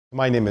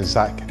My name is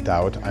Zach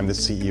Dowd. I'm the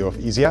CEO of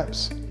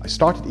Eazi-Apps. I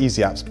started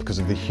Eazi-Apps because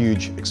of the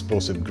huge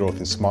explosive growth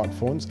in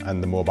smartphones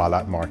and the mobile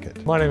app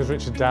market. My name is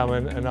Richard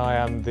Dowman and I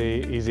am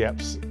the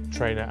Eazi-Apps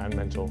trainer and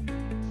mentor.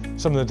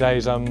 Some of the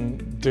days I'm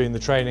doing the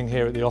training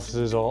here at the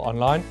offices or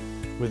online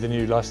with the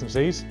new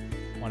licensees.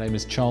 My name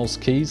is Charles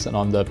Keys and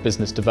I'm the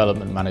Business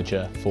Development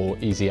Manager for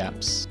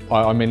Eazi-Apps.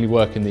 I mainly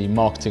work in the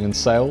marketing and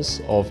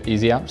sales of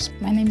Eazi-Apps.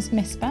 My name is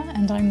Misbah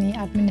and I'm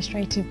the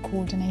Administrative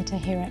Coordinator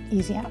here at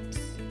Eazi-Apps.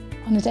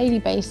 On a daily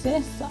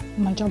basis,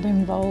 my job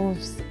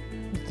involves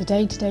the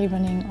day-to-day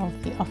running of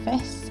the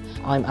office.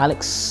 I'm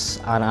Alex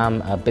and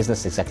I'm a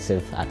business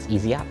executive at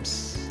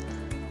Eazi-Apps.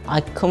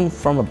 I come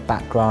from a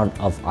background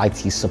of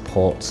IT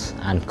support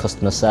and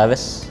customer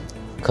service.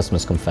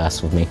 Customers come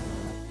first with me.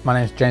 My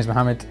name is James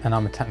Mohammed and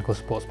I'm a technical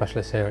support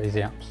specialist here at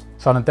Eazi-Apps.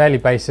 So on a daily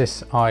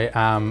basis, I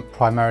am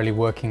primarily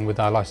working with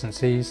our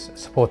licensees,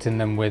 supporting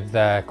them with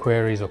their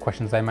queries or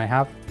questions they may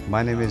have.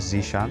 My name is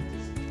Zishan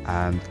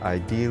and I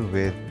deal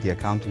with the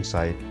accounting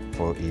side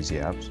for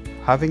Eazi-Apps.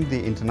 Having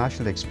the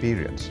international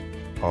experience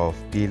of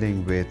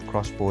dealing with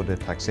cross-border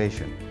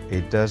taxation,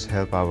 it does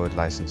help our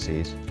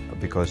licensees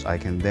because I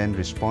can then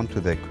respond to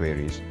their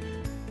queries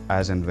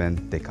as and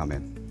when they come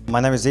in. My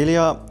name is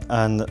Ilya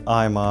and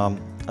I'm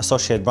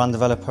Associate Brand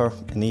Developer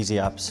in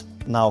Eazi-Apps.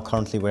 Now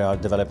currently we are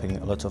developing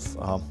a lot of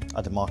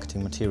other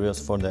marketing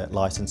materials for the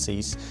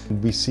licensees.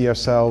 We see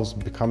ourselves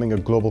becoming a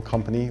global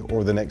company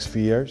over the next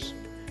few years.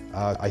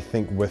 I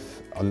think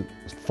with a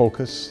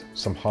focus,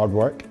 some hard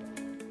work,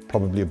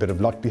 probably a bit of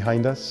luck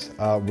behind us,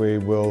 we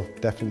will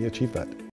definitely achieve that.